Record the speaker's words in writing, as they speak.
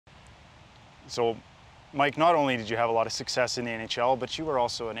So, Mike, not only did you have a lot of success in the NHL, but you were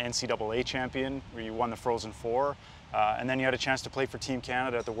also an NCAA champion where you won the Frozen Four, and then you had a chance to play for Team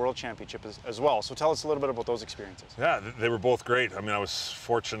Canada at the World Championship as well. So tell us a little bit about those experiences. Yeah, they were both great. I mean, I was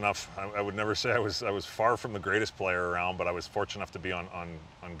fortunate enough. I would never say I was far from the greatest player around, but I was fortunate enough to be on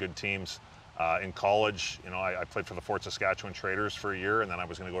good teams. In college, you know, I played for the Fort Saskatchewan Traders for a year, and then I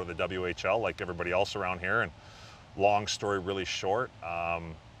was going to go to the WHL like everybody else around here. And long story really short,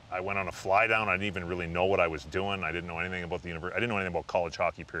 I went on a fly down. I didn't even really know what I was doing. I didn't know anything about the university. I didn't know anything about college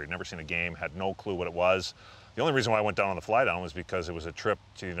hockey, period. Never seen a game, had no clue what it was. The only reason why I went down on the fly down was because it was a trip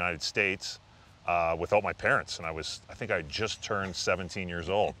to the United States without my parents. And I think I just turned 17 years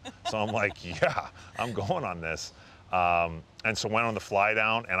old. So I'm like, yeah, I'm going on this. And so went on the fly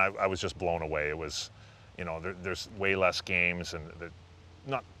down, and I was just blown away. It was, you know, there's way less games, and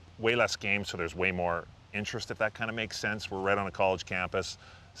not way less games, so there's way more interest, if that kind of makes sense. We're right on a college campus.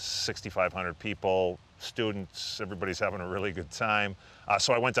 6,500 people, students, everybody's having a really good time.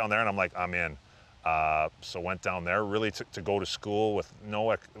 So I went down there and I'm like, I'm in. So went down there really to go to school with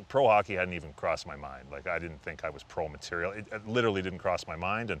pro hockey hadn't even crossed my mind. Like, I didn't think I was pro material. It literally didn't cross my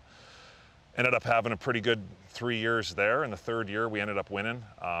mind, and ended up having a pretty good 3 years there. In the third year, we ended up winning,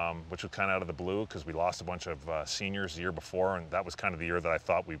 which was kind of out of the blue because we lost a bunch of seniors the year before, and that was kind of the year that I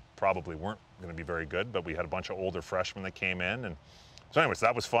thought we probably weren't going to be very good, but we had a bunch of older freshmen that came in. And so anyways,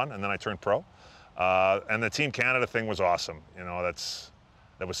 that was fun, and then I turned pro. And the Team Canada thing was awesome. You know,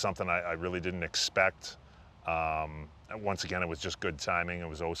 that was something I really didn't expect. Once again, it was just good timing. It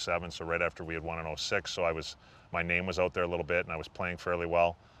was 07, so right after we had won in 06, so my name was out there a little bit, and I was playing fairly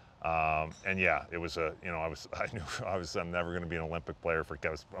well. And yeah, it was I knew I'm never going to be an Olympic player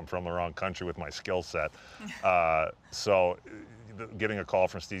I'm from the wrong country with my skill set. So getting a call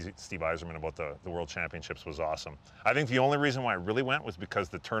from Steve Yzerman about the World Championships was awesome. I think the only reason why I really went was because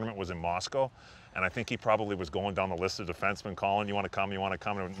the tournament was in Moscow, and I think he probably was going down the list of defensemen calling, you want to come,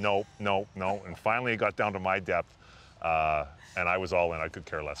 and no. And finally it got down to my depth, and I was all in. I could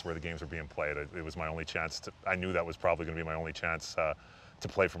care less where the games were being played. It was my only chance I knew that was probably going to be my only chance to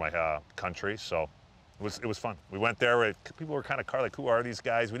play for my country, so it was fun. We went there, people were kind of like, who are these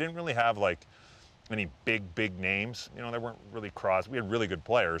guys? We didn't really have like any big names. You know, there weren't really we had really good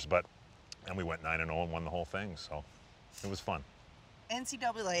players, and we went 9-0 and won the whole thing, so it was fun.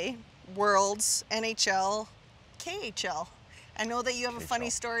 NCAA, Worlds, NHL, KHL. I know that you have a funny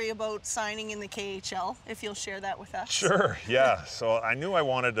story about signing in the KHL, if you'll share that with us. Sure, yeah. So I knew I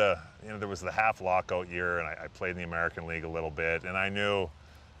wanted to, you know, there was the half lockout year, and I played in the American League a little bit, and I knew,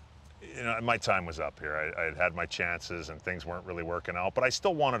 you know, my time was up here. I had had my chances, and things weren't really working out, but I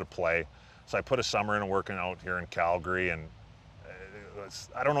still wanted to play. So I put a summer in working out here in Calgary, and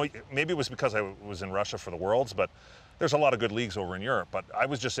I don't know, maybe it was because I was in Russia for the Worlds, but there's a lot of good leagues over in Europe, but I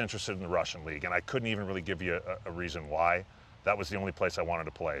was just interested in the Russian league, and I couldn't even really give you a reason why. That was the only place I wanted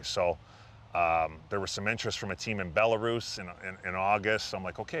to play. So there was some interest from a team in Belarus in August. So I'm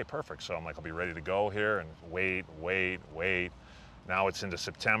like, okay, perfect. So I'm like, I'll be ready to go here, and wait. Now it's into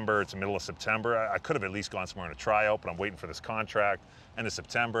September. It's the middle of September. I could have at least gone somewhere in a tryout, but I'm waiting for this contract. End of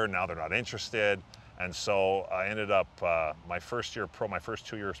September, now they're not interested. And so I ended up, my first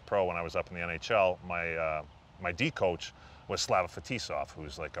 2 years pro when I was up in the NHL, my D coach was Slava Fetisov,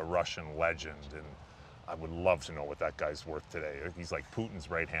 who's like a Russian legend. And I would love to know what that guy's worth today. He's like Putin's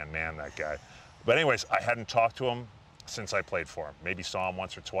right-hand man, that guy. But anyways, I hadn't talked to him since I played for him. Maybe saw him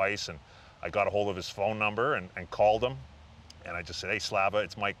once or twice, and I got a hold of his phone number and called him. And I just said, hey, Slava,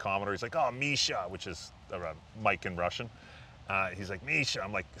 it's Mike Commodore. He's like, oh, Misha, which is Mike in Russian. He's like, Misha.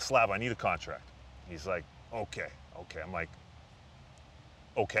 I'm like, Slava, I need a contract. He's like, okay. I'm like,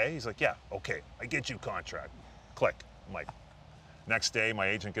 okay? He's like, yeah, okay. I get you a contract. Click. I'm like, next day, my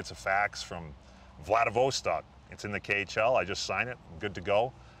agent gets a fax from Vladivostok. It's in the KHL. I just sign it. I'm good to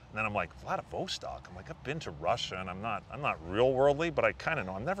go. And then I'm like, Vladivostok? I'm like, I've been to Russia, and I'm not real worldly, but I kind of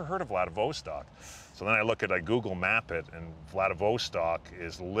know. I've never heard of Vladivostok. So then I Google map it, and Vladivostok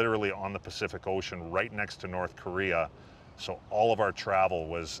is literally on the Pacific Ocean right next to North Korea. So all of our travel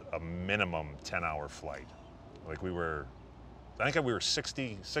was a minimum 10-hour flight. Like I think we were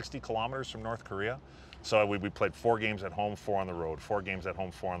 60 kilometers from North Korea. So we played 4 games at home, 4 on the road, 4 games at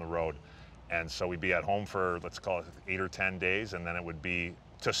home, 4 on the road. And so we'd be at home for, let's call it 8 or 10 days, and then it would be,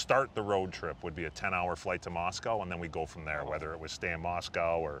 to start the road trip, would be a 10-hour flight to Moscow, and then we go from there, whether it was stay in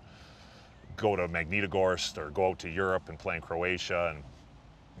Moscow or go to Magnitogorsk or go out to Europe and play in Croatia. And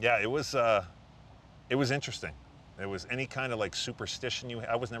yeah, it was interesting. There was any kind of like superstition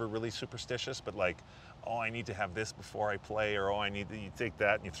I was never really superstitious, but like, oh, I need to have this before I play, or oh, you take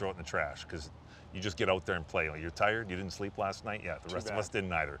that and you throw it in the trash because you just get out there and play. Like, you're tired, you didn't sleep last night? Yeah, the rest of us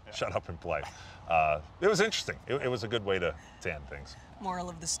didn't either. Yeah. Shut up and play. It was interesting. It was a good way to end things. Moral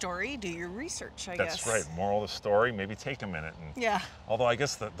of the story, do your research, I guess. That's right. Moral of the story, maybe take a minute. And, yeah. Although I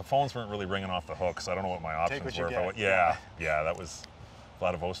guess the phones weren't really ringing off the hook, so I don't know what my options were. Yeah, that was,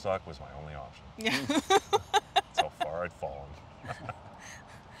 Vladivostok was my only option. Yeah. That's how far I'd fallen.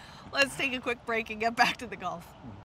 Let's take a quick break and get back to the golf.